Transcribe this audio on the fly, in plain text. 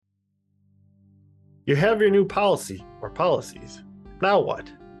You have your new policy or policies. Now what?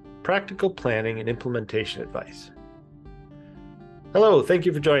 Practical planning and implementation advice. Hello, thank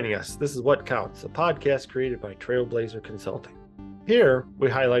you for joining us. This is What Counts, a podcast created by Trailblazer Consulting. Here,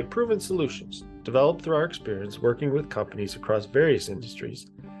 we highlight proven solutions developed through our experience working with companies across various industries,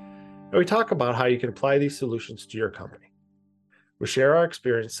 and we talk about how you can apply these solutions to your company. We share our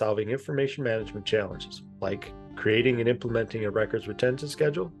experience solving information management challenges, like creating and implementing a records retention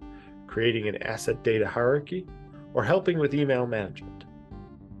schedule, creating an asset data hierarchy, or helping with email management.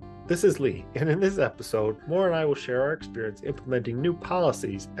 This is Lee, and in this episode, Maura and I will share our experience implementing new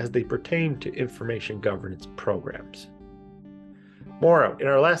policies as they pertain to information governance programs. Maura, in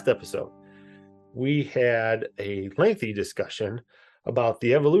our last episode, we had a lengthy discussion about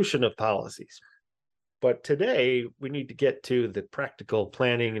the evolution of policies. But today, we need to get to the practical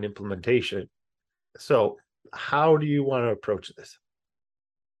planning and implementation. So, how do you want to approach this?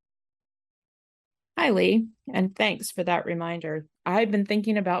 Hi, Lee, and thanks for that reminder. I've been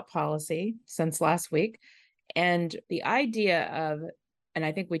thinking about policy since last week, and the idea of, and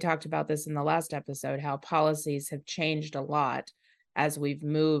I think we talked about this in the last episode, how policies have changed a lot as we've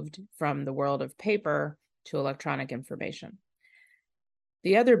moved from the world of paper to electronic information.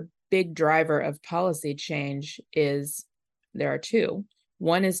 The other big driver of policy change is there are two.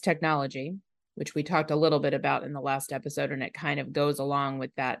 One is technology, which we talked a little bit about in the last episode, and it kind of goes along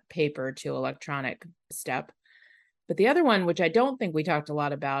with that paper to electronic step. But the other one, which I don't think we talked a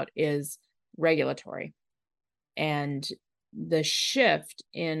lot about, is regulatory. And the shift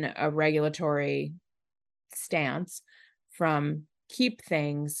in a regulatory stance from keep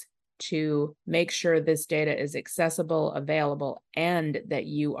things to make sure this data is accessible, available, and that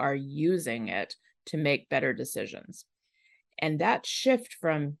you are using it to make better decisions. And that shift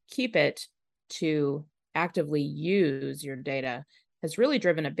from keep it to actively use your data has really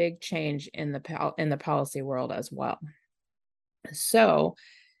driven a big change in the policy world as well. So,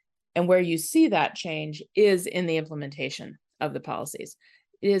 and where you see that change is in the implementation of the policies.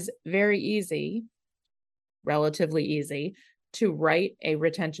 It is very easy, relatively easy, to write a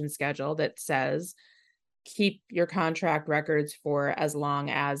retention schedule that says, keep your contract records for as long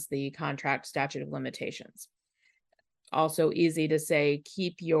as the contract statute of limitations. Also easy to say,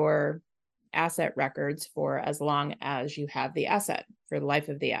 keep your asset records for as long as you have the asset, for the life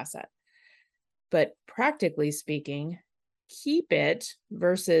of the asset. But practically speaking, keep it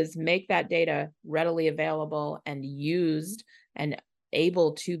versus make that data readily available and used and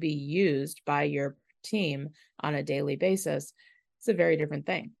able to be used by your team on a daily basis, it's a very different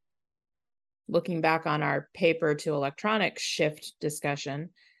thing. Looking back on our paper to electronic shift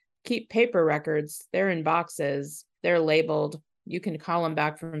discussion, keep paper records, they're in boxes, they're labeled, you can call them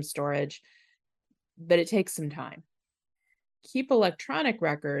back from storage, but it takes some time. Keep electronic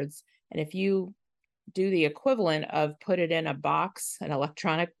records, and if you do the equivalent of put it in a box, an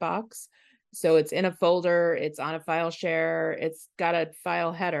electronic box, so it's in a folder, it's on a file share, it's got a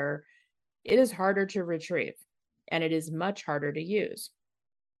file header, it is harder to retrieve, and it is much harder to use.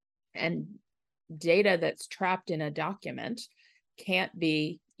 And data that's trapped in a document can't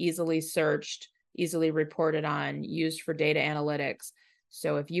be easily searched, easily reported on, used for data analytics.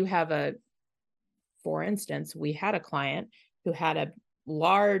 So if you have for instance, we had a client who had a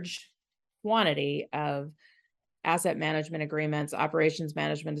large quantity of asset management agreements, operations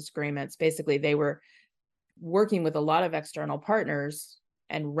management agreements. Basically, they were working with a lot of external partners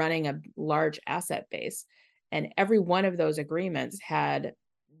and running a large asset base. And every one of those agreements had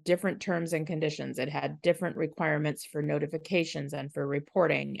different terms and conditions. It had different requirements for notifications and for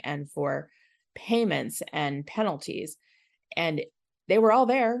reporting and for payments and penalties. And they were all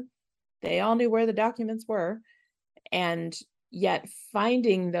there. They all knew where the documents were. And yet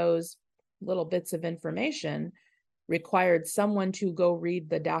finding those little bits of information required someone to go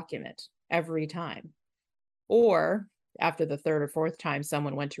read the document every time. Or after the third or fourth time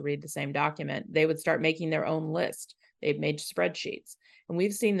someone went to read the same document, they would start making their own list. They've made spreadsheets. And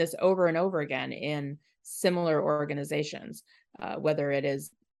we've seen this over and over again in similar organizations, whether it is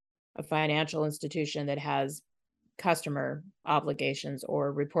a financial institution that has customer obligations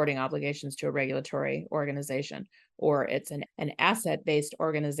or reporting obligations to a regulatory organization, or it's an asset-based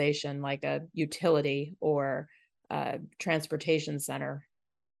organization like a utility or a transportation center,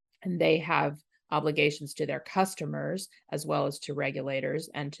 and they have obligations to their customers as well as to regulators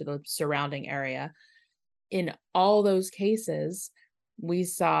and to the surrounding area. In all those cases, we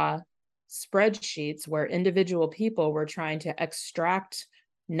saw spreadsheets where individual people were trying to extract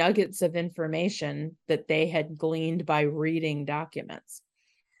nuggets of information that they had gleaned by reading documents.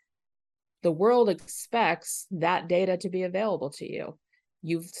 The world expects that data to be available to you.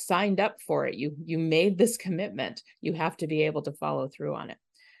 You've signed up for it. You made this commitment. You have to be able to follow through on it.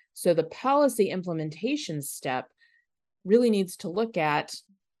 So the policy implementation step really needs to look at,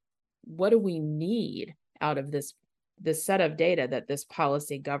 what do we need out of this set of data that this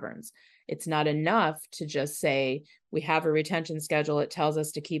policy governs? It's not enough to just say, we have a retention schedule. It tells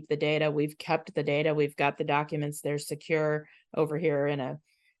us to keep the data. We've kept the data. We've got the documents. They're secure over here in a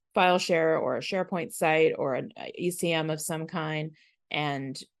file share or a SharePoint site or an ECM of some kind.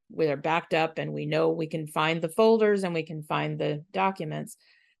 And we're backed up and we know we can find the folders and we can find the documents.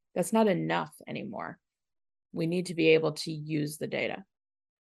 That's not enough anymore. We need to be able to use the data.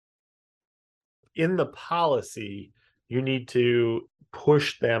 In the policy, you need to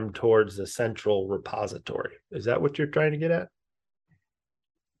push them towards the central repository. Is that what you're trying to get at?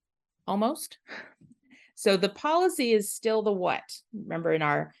 Almost. So the policy is still the what. Remember, in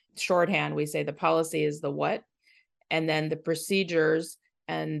our shorthand, we say the policy is the what, and then the procedures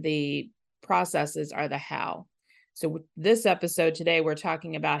and the processes are the how. So this episode today, we're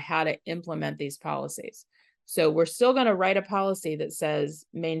talking about how to implement these policies. So we're still going to write a policy that says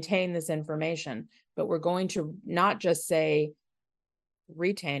maintain this information, but we're going to not just say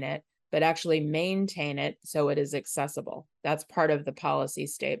retain it, but actually maintain it so it is accessible. That's part of the policy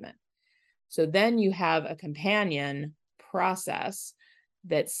statement. So then you have a companion process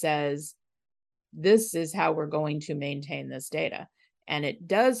that says, this is how we're going to maintain this data. And it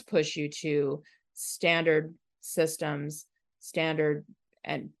does push you to standard systems, standard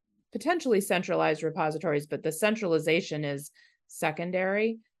and potentially centralized repositories, but the centralization is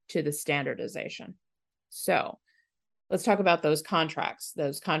secondary to the standardization. So let's talk about those contracts,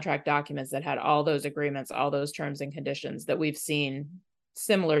 those contract documents that had all those agreements, all those terms and conditions that we've seen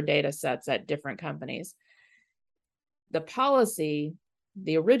similar data sets at different companies. The policy,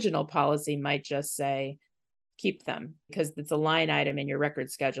 the original policy might just say, keep them, because it's a line item in your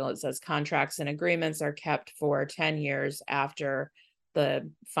record schedule. It says contracts and agreements are kept for 10 years after the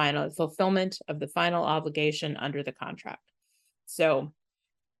final fulfillment of the final obligation under the contract. So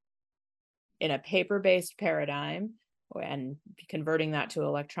in a paper-based paradigm and converting that to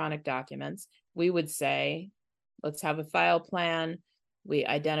electronic documents, we would say, let's have a file plan. We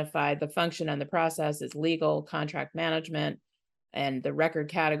identify the function and the process is legal, contract management, and the record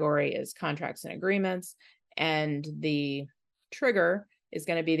category is contracts and agreements. And the trigger is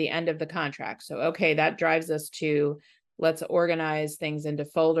going to be the end of the contract. So, okay, that drives us to, let's organize things into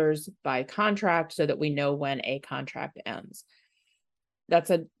folders by contract so that we know when a contract ends. That's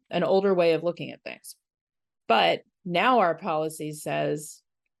an older way of looking at things. But now our policy says,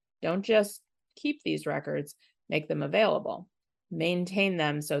 don't just keep these records, make them available, maintain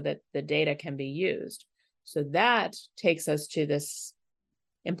them so that the data can be used. So that takes us to this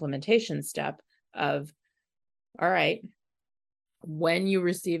implementation step of, all right, when you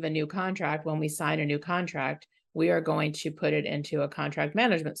receive a new contract, when we sign a new contract, we are going to put it into a contract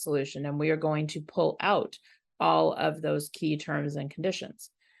management solution, and we are going to pull out all of those key terms and conditions.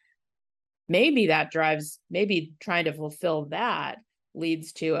 Maybe that drives, maybe trying to fulfill that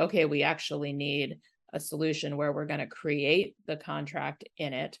leads to, okay, we actually need a solution where we're going to create the contract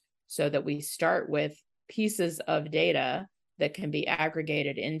in it so that we start with pieces of data that can be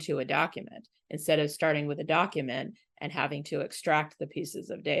aggregated into a document instead of starting with a document and having to extract the pieces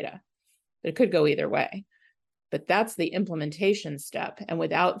of data. It could go either way, but that's the implementation step. And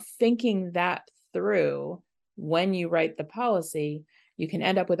without thinking that through, when you write the policy, you can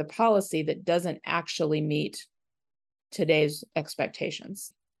end up with a policy that doesn't actually meet today's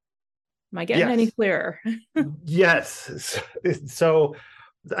expectations. Am I getting any clearer? Yes. So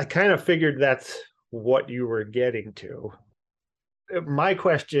I kind of figured that's what you were getting to. My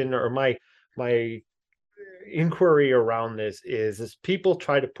question, or my inquiry around this is people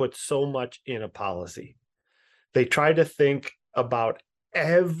try to put so much in a policy. They try to think about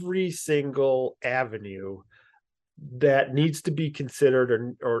every single avenue that needs to be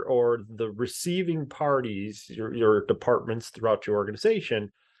considered, or the receiving parties, your departments throughout your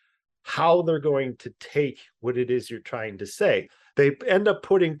organization, how they're going to take what it is you're trying to say. They end up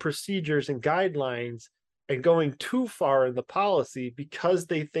putting procedures and guidelines and going too far in the policy because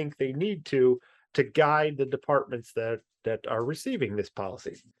they think they need to guide the departments that are receiving this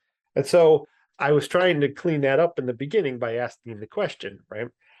policy. And so I was trying to clean that up in the beginning by asking the question, right?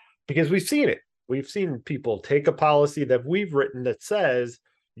 Because we've seen it. We've seen people take a policy that we've written that says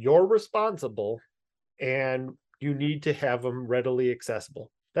you're responsible and you need to have them readily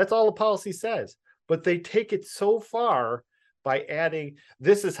accessible. That's all the policy says. But they take it so far by adding,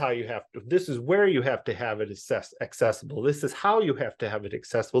 this is how you have to, this is where you have to have it accessible. This is how you have to have it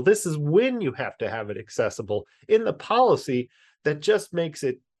accessible. This is when you have to have it accessible. In the policy, that just makes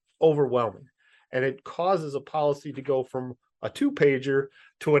it overwhelming. And it causes a policy to go from a 2-pager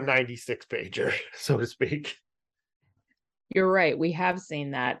to a 96-pager, so to speak. You're right. We have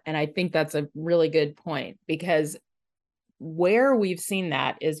seen that. And I think that's a really good point, because where we've seen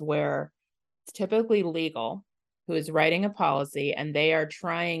that is where it's typically legal who is writing a policy, and they are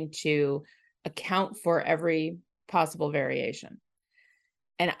trying to account for every possible variation.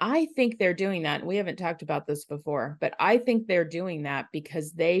 And I think they're doing that. And we haven't talked about this before, but I think they're doing that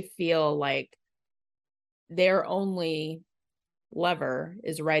because they feel like their only lever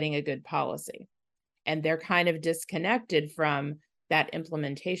is writing a good policy. And they're kind of disconnected from that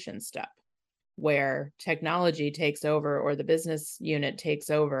implementation step where technology takes over or the business unit takes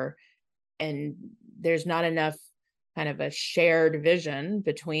over, and there's not enough kind of a shared vision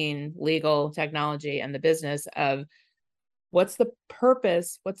between legal, technology, and the business of what's the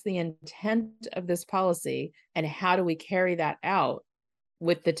purpose, what's the intent of this policy, and how do we carry that out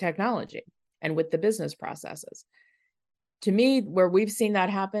with the technology and with the business processes. To me, where we've seen that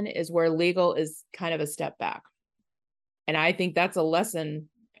happen is where legal is kind of a step back. And I think that's a lesson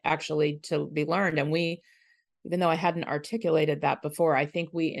actually to be learned. And we, even though I hadn't articulated that before, I think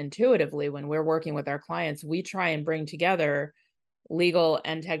we intuitively, when we're working with our clients, we try and bring together legal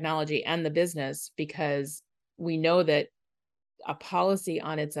and technology and the business, because we know that a policy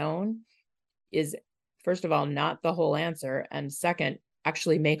on its own is, first of all, not the whole answer. And second,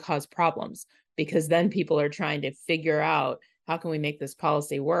 actually may cause problems, because then people are trying to figure out how can we make this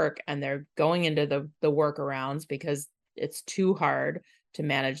policy work? And they're going into the workarounds because it's too hard to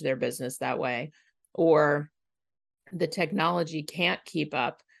manage their business that way, or the technology can't keep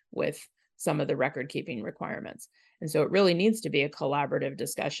up with some of the record keeping requirements. And so it really needs to be a collaborative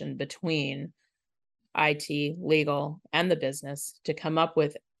discussion between IT, legal, and the business to come up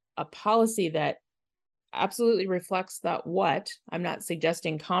with a policy that absolutely reflects that what. I'm not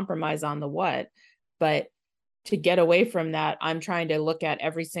suggesting compromise on the what, but to get away from that, I'm trying to look at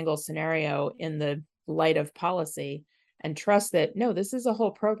every single scenario in the light of policy and trust that, no, this is a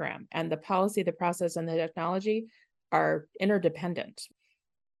whole program, and the policy, the process, and the technology are interdependent.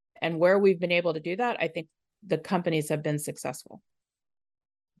 And where we've been able to do that, I think the companies have been successful.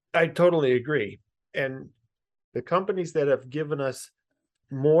 I totally agree. And the companies that have given us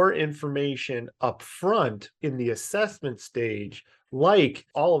more information up front in the assessment stage, like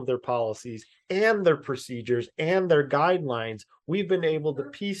all of their policies and their procedures and their guidelines, we've been able to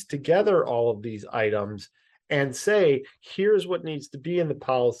piece together all of these items and say, here's what needs to be in the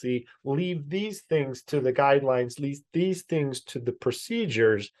policy, leave these things to the guidelines, leave these things to the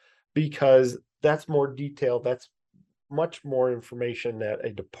procedures, because that's more detailed. That's much more information that a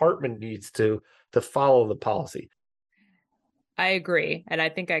department needs to follow the policy. I agree, and I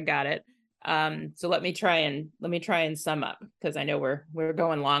think I got it. So let me try and sum up, because I know we're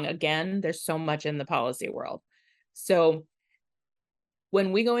going long again. There's so much in the policy world. So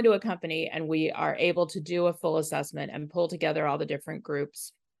when we go into a company and we are able to do a full assessment and pull together all the different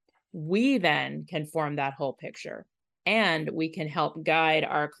groups, we then can form that whole picture, and we can help guide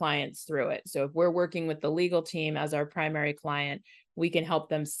our clients through it. So if we're working with the legal team as our primary client, we can help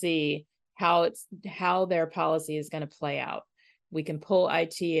them see how their policy is going to play out. We can pull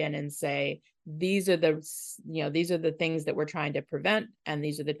IT in and say, these are the things that we're trying to prevent, and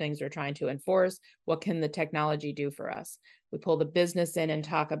these are the things we're trying to enforce. What can the technology do for us? We pull the business in and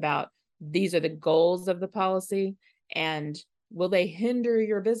talk about, these are the goals of the policy, and will they hinder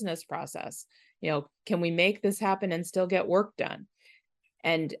your business process? Can we make this happen and still get work done?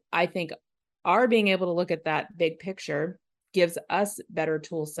 And I think our being able to look at that big picture gives us better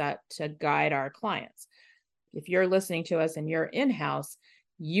tool set to guide our clients. If you're listening to us and you're in-house,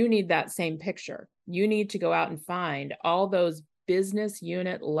 you need that same picture. You need to go out and find all those business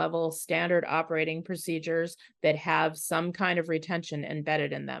unit level standard operating procedures that have some kind of retention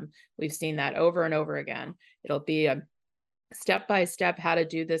embedded in them. We've seen that over and over again. It'll be a step-by-step how to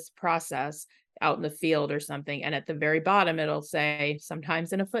do this process out in the field or something. And at the very bottom, it'll say,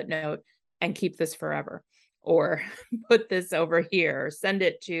 sometimes in a footnote, and keep this forever, or put this over here, or send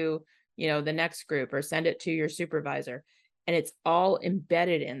it to the next group, or send it to your supervisor. And it's all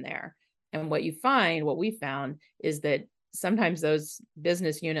embedded in there. And what we found is that sometimes those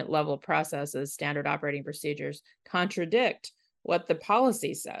business unit level processes, standard operating procedures, contradict what the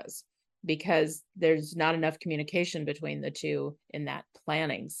policy says, because there's not enough communication between the two in that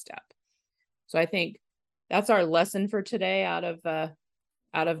planning step. So I think that's our lesson for today out of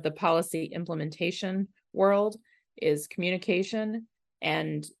the policy implementation world, is communication.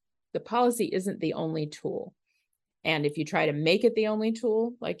 And the policy isn't the only tool. And if you try to make it the only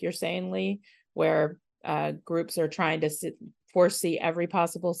tool, like you're saying, Lee, where groups are trying to foresee every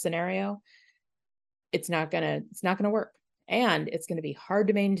possible scenario, it's not gonna work. And it's gonna be hard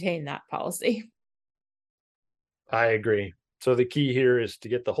to maintain that policy. I agree. So the key here is to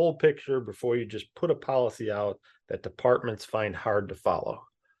get the whole picture before you just put a policy out that departments find hard to follow.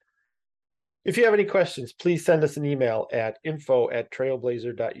 If you have any questions, please send us an email at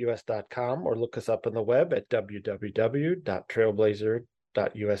info@trailblazer.us.com or look us up on the web at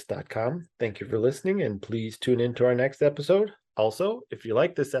www.trailblazer.us.com. Thank you for listening, and please tune in to our next episode. Also, if you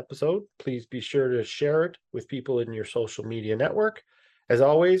like this episode, please be sure to share it with people in your social media network. As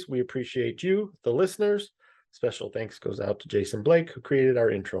always, we appreciate you, the listeners. Special thanks goes out to Jason Blake, who created our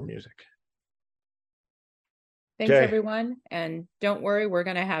intro music. Thanks, everyone. And don't worry, we're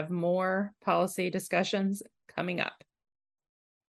going to have more policy discussions coming up.